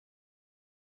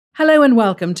Hello and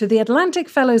welcome to the Atlantic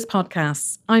Fellows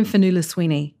Podcasts. I'm Fionnuala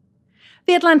Sweeney.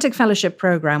 The Atlantic Fellowship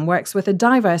Programme works with a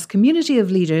diverse community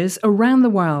of leaders around the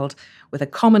world with a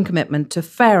common commitment to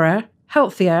fairer,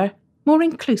 healthier, more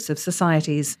inclusive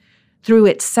societies. Through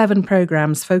its 7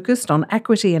 programmes focused on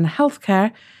equity in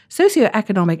healthcare,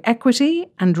 socioeconomic equity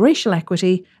and racial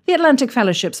equity, the Atlantic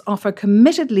Fellowships offer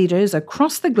committed leaders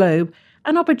across the globe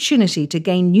an opportunity to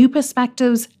gain new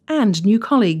perspectives and new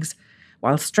colleagues,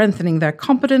 while strengthening their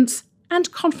competence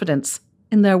and confidence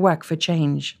in their work for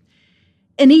change.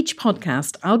 In each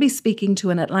podcast, I'll be speaking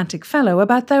to an Atlantic Fellow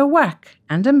about their work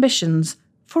and ambitions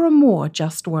for a more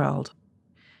just world.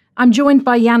 I'm joined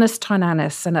by Yanis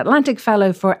Tarnanis, an Atlantic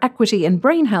Fellow for Equity in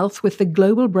Brain Health with the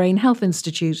Global Brain Health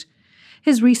Institute.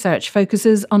 His research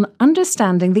focuses on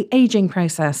understanding the aging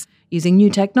process, using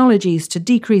new technologies to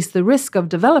decrease the risk of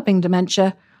developing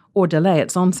dementia or delay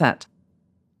its onset.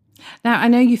 Now, I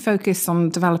know you focus on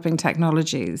developing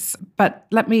technologies, but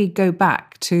let me go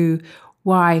back to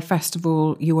why, first of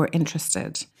all, you were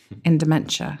interested in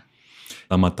dementia.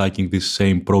 I'm attacking this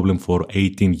same problem for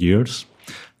 18 years.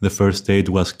 The first stage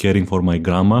was caring for my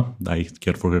grandma. I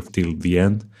cared for her till the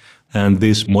end. And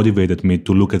this motivated me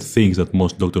to look at things that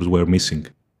most doctors were missing.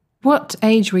 What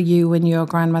age were you when your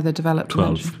grandmother developed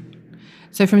 12. dementia?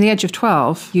 So from the age of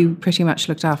 12, you pretty much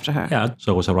looked after her? Yeah,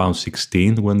 so I was around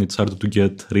 16 when it started to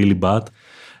get really bad.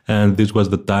 And this was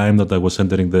the time that I was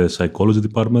entering the psychology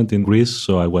department in Greece.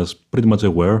 So I was pretty much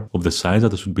aware of the signs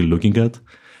that I should be looking at.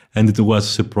 And it was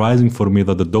surprising for me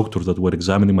that the doctors that were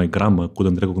examining my grandma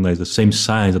couldn't recognize the same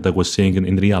signs that I was seeing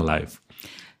in real life.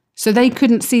 So they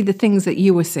couldn't see the things that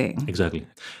you were seeing? Exactly.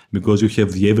 Because you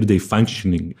have the everyday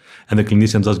functioning and the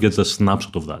clinician just gets a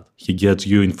snapshot of that. He gets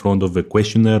you in front of a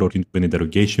questionnaire or in an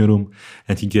interrogation room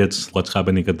and he gets what's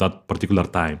happening at that particular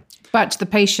time. But the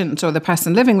patient or the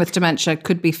person living with dementia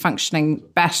could be functioning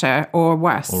better or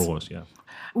worse. Or worse, yeah.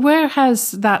 Where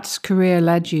has that career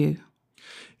led you?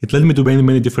 It led me to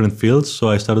many different fields. So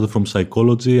I started from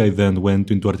psychology. I then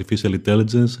went into artificial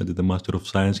intelligence. I did a Master of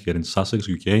Science here in Sussex,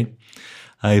 UK.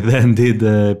 I then did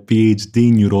a PhD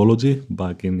in neurology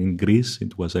back in Greece.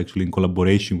 It was actually in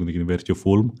collaboration with the University of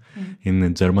Ulm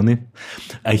in Germany.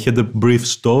 I had a brief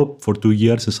stop for 2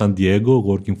 years in San Diego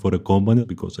working for a company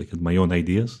because I had my own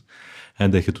ideas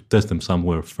and I had to test them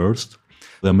somewhere first.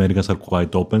 The Americans are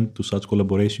quite open to such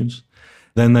collaborations.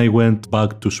 Then I went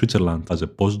back to Switzerland as a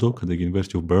postdoc at the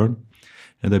University of Bern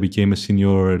and I became a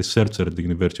senior researcher at the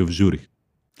University of Zurich.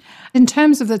 In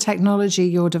terms of the technology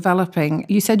you're developing,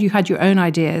 you said you had your own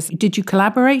ideas. Did you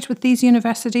collaborate with these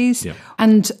universities? Yeah.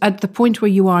 And at the point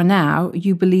where you are now,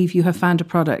 you believe you have found a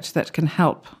product that can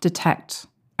help detect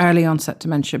early onset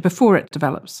dementia before it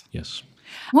develops? Yes.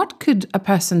 What could a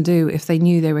person do if they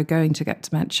knew they were going to get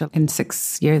dementia in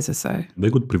 6 years or so? They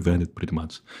could prevent it pretty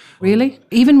much. Really?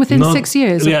 Even within 6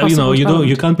 years? Yeah,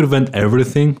 you can't prevent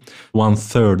everything.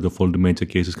 1/3 of all dementia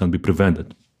cases can be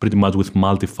prevented. Pretty much with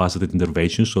multifaceted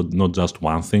interventions, so not just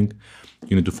one thing.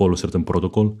 You need to follow a certain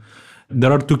protocol.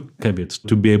 There are 2 caveats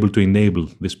to be able to enable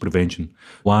this prevention.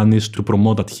 One is to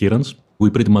promote adherence.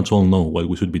 We pretty much all know what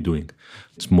we should be doing.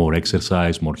 It's more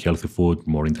exercise, more healthy food,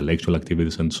 more intellectual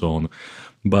activities and so on.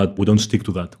 But we don't stick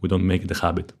to that. We don't make it a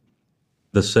habit.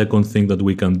 The second thing that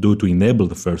we can do to enable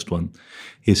the first one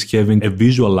is having a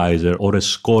visualizer or a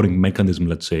scoring mechanism,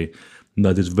 let's say,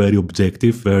 that is very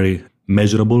objective, very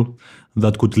measurable,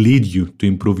 that could lead you to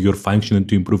improve your function and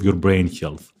to improve your brain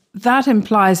health. That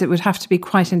implies it would have to be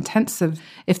quite intensive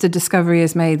if the discovery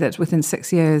is made that within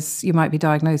 6 years you might be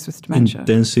diagnosed with dementia.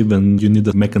 Intensive, and you need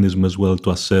a mechanism as well to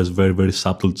assess very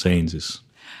subtle changes.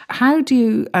 How do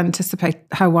you anticipate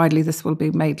how widely this will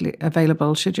be made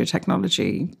available should your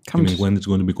technology come to... when it's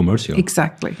going to be commercial?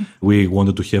 Exactly. We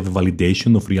wanted to have a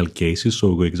validation of real cases,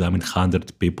 so we examined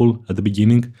 100 people at the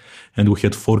beginning, and we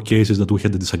had 4 cases that we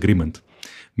had a disagreement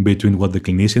between what the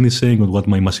clinician is saying and what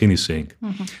my machine is saying.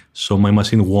 Mm-hmm. So my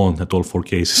machine won at all 4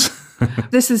 cases.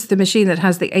 This is the machine that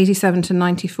has the 87 to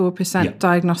 94%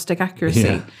 diagnostic accuracy.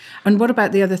 Yeah. And what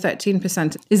about the other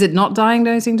 13%? Is it not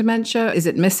diagnosing dementia? Is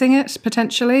it missing it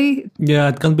potentially? Yeah,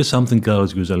 it can be something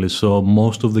else usually. So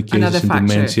most of the cases in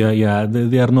dementia,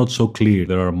 they are not so clear.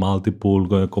 There are multiple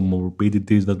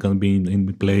comorbidities that can be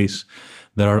in place.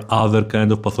 There are other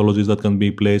kind of pathologies that can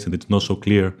be placed and it's not so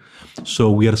clear.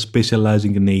 So we are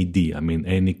specializing in AD. I mean,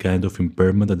 any kind of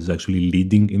impairment that is actually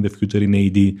leading in the future in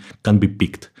AD can be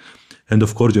picked. And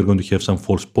of course, you're going to have some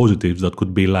false positives that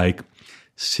could be like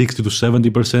 60 to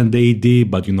 70%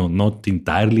 AD, but not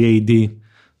entirely AD.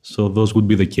 So those would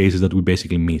be the cases that we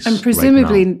basically miss. And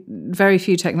presumably very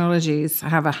few technologies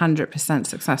have 100%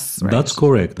 success rate. That's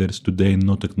correct. There is today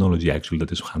no technology actually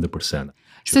that is 100%.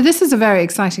 So this is a very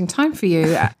exciting time for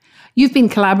you. You've been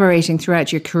collaborating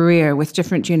throughout your career with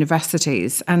different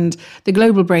universities, and the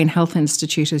Global Brain Health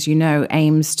Institute, as you know,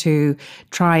 aims to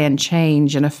try and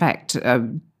change and affect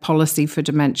policy for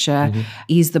dementia,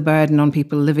 ease the burden on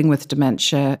people living with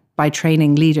dementia by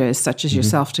training leaders such as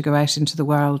yourself to go out into the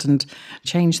world and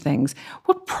change things.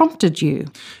 What prompted you?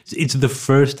 It's the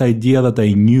first idea that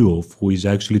I knew of who is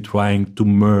actually trying to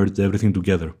merge everything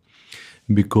together.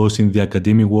 Because in the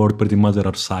academic world, pretty much there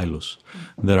are silos.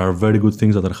 There are very good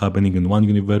things that are happening in one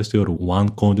university or one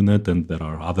continent, and there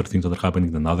are other things that are happening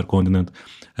in another continent,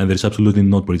 and there's absolutely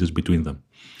no bridges between them.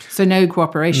 So no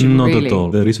cooperation, Not really? at all.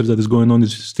 The research that is going on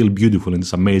is still beautiful and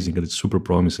it's amazing and it's super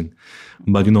promising.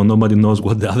 But, nobody knows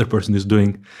what the other person is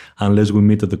doing unless we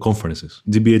meet at the conferences.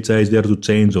 GBHI is there to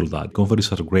change all that.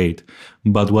 Conferences are great.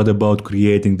 But what about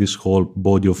creating this whole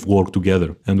body of work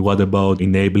together? And what about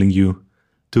enabling you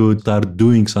to start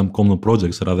doing some common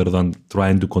projects rather than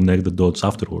trying to connect the dots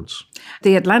afterwards?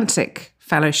 The Atlantic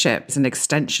Fellowship is an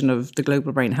extension of the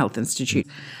Global Brain Health Institute.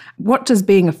 What does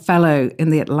being a fellow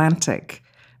in the Atlantic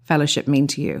Fellowship mean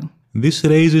to you? This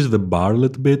raises the bar a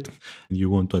little bit. You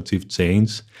want to achieve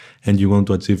change, and you want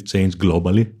to achieve change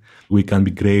globally. We can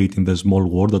be great in the small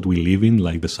world that we live in,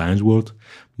 like the science world,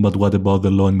 but what about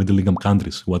the low and middle income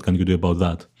countries? What can you do about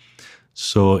that?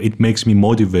 So it makes me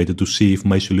motivated to see if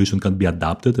my solution can be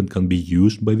adapted and can be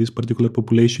used by this particular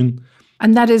population.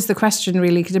 And that is the question,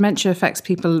 really. Dementia affects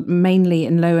people mainly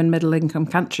in low and middle income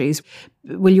countries.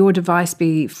 Will your device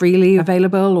be freely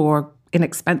available or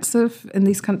inexpensive in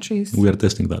these countries? We are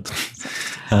testing that.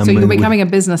 So you're becoming a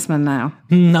businessman now?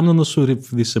 I'm not sure if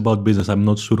this is about business. I'm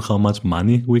not sure how much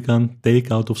money we can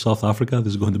take out of South Africa.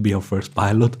 This is going to be our first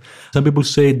pilot. Some people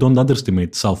say don't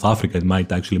underestimate South Africa. It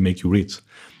might actually make you rich.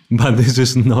 But this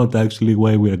is not actually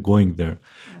why we are going there.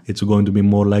 It's going to be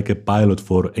more like a pilot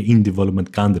for in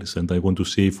development countries. And I want to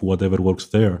see if whatever works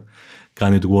there,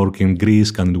 can it work in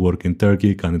Greece, can it work in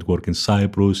Turkey, can it work in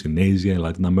Cyprus, in Asia, in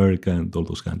Latin America, and all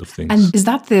those kind of things. And is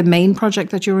that the main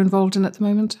project that you're involved in at the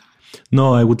moment?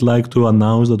 No, I would like to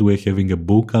announce that we're having a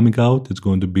book coming out. It's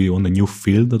going to be on a new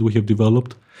field that we have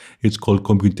developed. It's called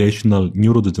Computational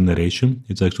Neurodegeneration.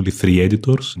 It's actually 3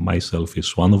 editors. Myself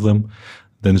is one of them.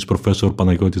 Then it's Professor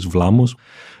Panagiotis Vlamos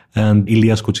and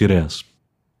Ilias Kotsireas.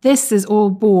 This is all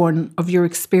born of your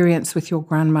experience with your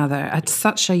grandmother at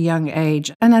such a young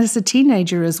age, and as a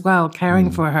teenager as well, caring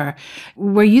for her.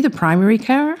 Were you the primary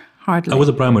carer? Hardly. I was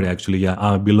a primary, actually, yeah.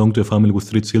 I belong to a family with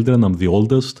 3 children. I'm the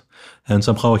oldest. And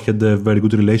somehow I had a very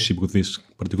good relationship with this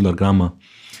particular grandma.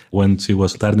 When she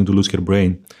was starting to lose her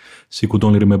brain, she could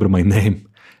only remember my name.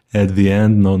 At the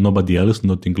end, nobody else,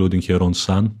 not including her own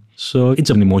son. So it's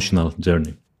an emotional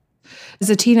journey. As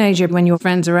a teenager, when your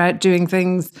friends are out doing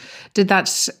things, did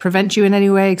that prevent you in any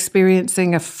way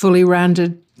experiencing a fully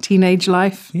rounded teenage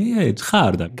life? Yeah, it's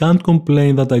hard. I can't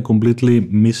complain that I completely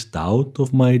missed out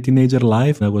of my teenager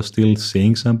life. I was still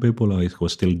seeing some people. I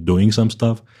was still doing some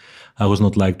stuff. I was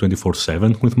not like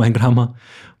 24/7 with my grandma,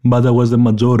 but I was the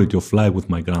majority of life with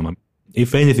my grandma.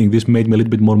 If anything, this made me a little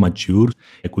bit more mature.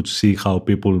 I could see how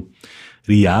people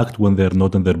react when they're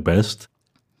not at their best.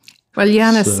 Well,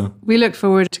 Yannis, we look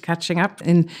forward to catching up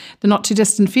in the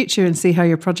not-too-distant future and see how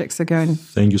your projects are going.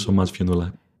 Thank you so much,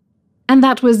 Fionnuala. And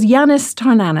that was Yannis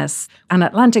Tarnanis, an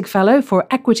Atlantic Fellow for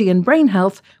Equity and Brain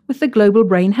Health with the Global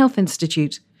Brain Health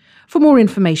Institute. For more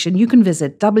information, you can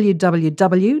visit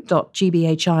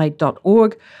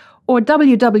www.gbhi.org or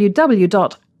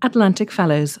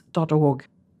www.atlanticfellows.org.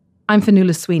 I'm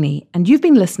Fionnuala Sweeney, and you've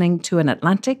been listening to an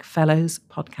Atlantic Fellows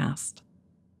podcast.